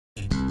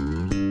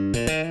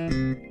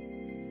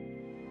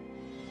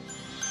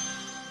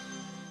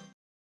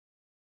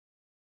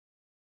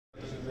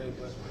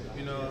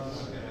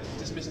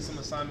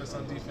assignments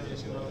on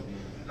defense,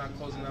 not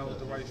closing out with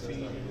the right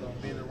feet,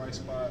 being in the right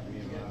spot,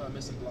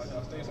 missing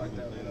blockouts, things like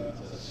that.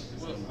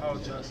 But I'll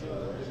adjust.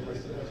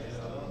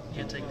 You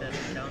can take that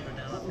calendar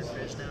down off your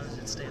fridge now. Does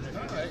it stay there?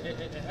 No,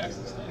 it has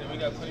to stay there. We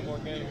got plenty more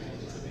games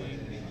to be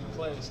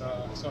played,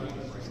 so it's going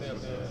to stay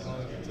up there as long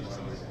as to the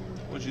season.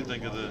 What did you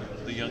think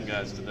of the young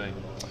guys today?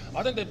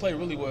 I think they played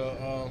really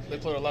well. They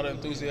played a lot of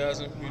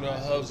enthusiasm.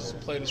 Hubs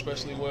played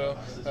especially well.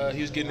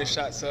 He was getting his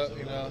shots up.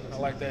 I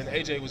like that. And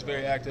AJ was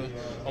very active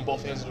on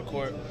both ends of the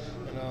court.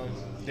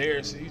 And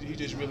Darius, he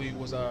just really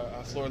was our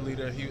floor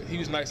leader. He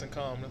was nice and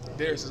calm.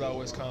 Darius is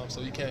always calm,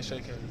 so you can't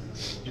shake him.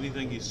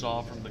 Anything you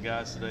saw from the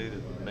guys today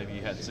that maybe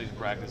you hadn't seen in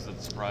practice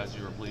that surprised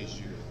you or pleased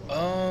you?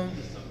 No,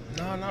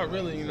 not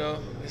really.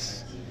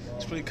 It's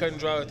pretty cut and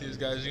dry with these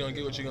guys. You're gonna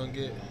get what you're gonna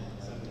get.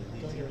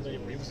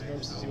 He was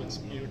nervous.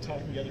 You were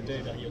talking the other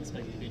day that you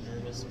expected to be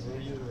nervous. Were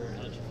you, or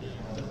how did you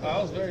feel?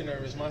 I was very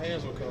nervous. My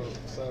hands were cold,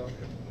 so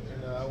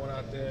I went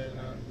out there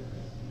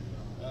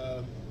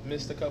and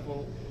missed a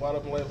couple wide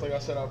open layups like I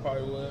said I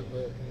probably would.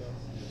 But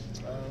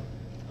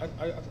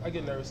I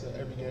get nervous at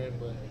every game,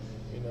 but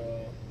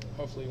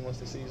hopefully once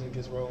the season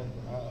gets rolling,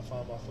 I'll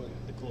find my footing.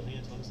 The cold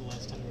hands. When was the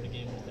last time you were in a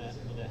game with that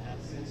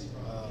happened?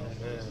 Oh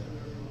man,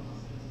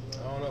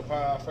 I don't know.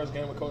 Probably our first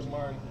game with Coach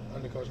Martin,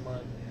 under Coach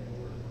Martin.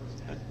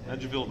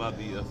 How'd you feel about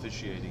the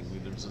officiating?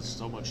 There's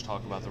so much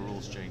talk about the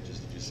rules changes.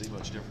 Did you see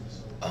much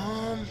difference?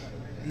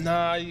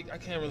 Nah, I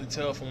can't really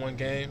tell from one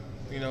game,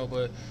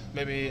 but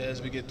maybe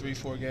as we get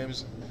 3-4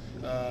 games,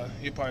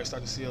 you probably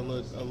start to see a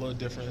little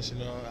difference.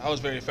 I was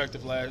very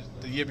effective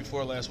the year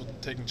before last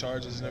with taking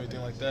charges and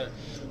everything like that,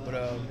 but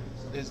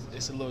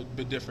it's a little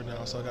bit different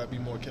now, so I got to be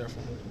more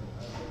careful.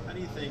 How do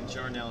you think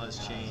Jeronne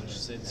has changed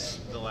since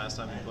the last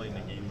time you played in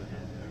a game with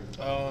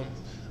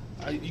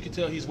him? You can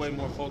tell he's way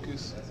more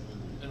focused.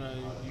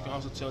 You can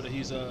also tell that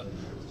he's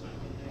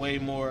way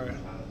more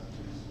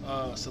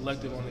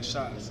selective on his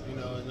shots,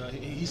 and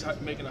he's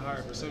making a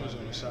higher percentage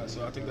on his shots.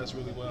 So I think that's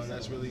really well, and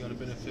that's really going to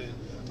benefit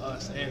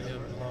us and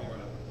him in the long run.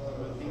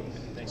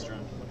 Thanks,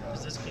 Jeronne.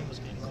 As this game was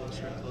getting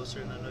closer and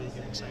closer, and I know you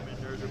get excitement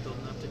and nerves are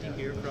building up, did you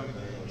hear from?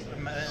 I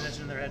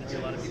imagine there had to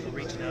be a lot of people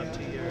reaching out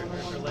to you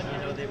or letting you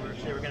know they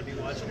were going to be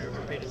watching or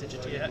paying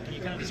attention to you. Can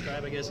you kind of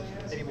describe, I guess,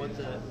 maybe what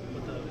the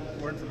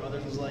word from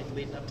others was like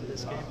leading up to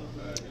this game?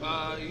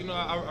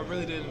 I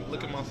really didn't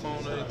look at my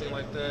phone or anything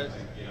like that,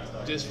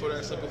 just for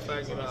that simple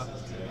fact,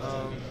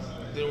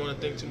 didn't want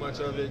to think too much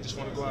of it, just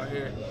want to go out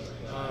here,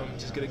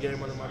 just get a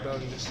game under my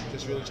belt and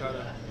just really try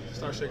to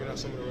start shaking up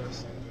some of the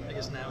rest. I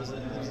guess now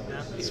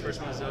this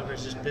first one is over,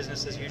 it's just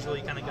business as usual.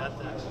 You kind of got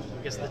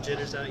the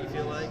jitters out, you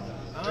feel like?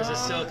 Or is it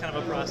still kind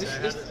of a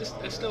process?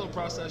 It's still a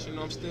process,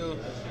 I'm still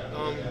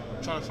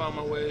trying to find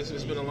my ways.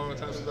 It's been a long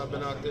time since I've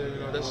been out there,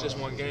 that's just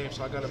one game,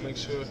 so I got to make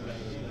sure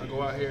I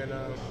go out here and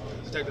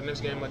attack the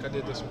next game like I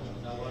did this one.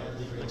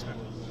 Thanks, man.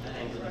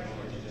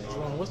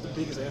 Jeronne, what's the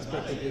biggest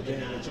aspect of your game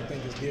that you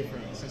think is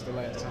different since the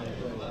last time you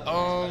played?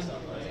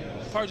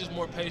 Probably just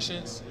more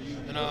patience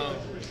and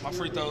my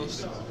free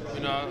throws.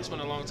 I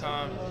spent a long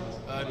time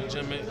in the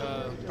gym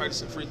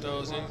practicing free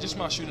throws and just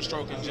my shooting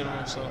stroke in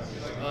general. So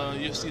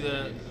you'll see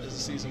that as the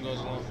season goes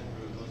along.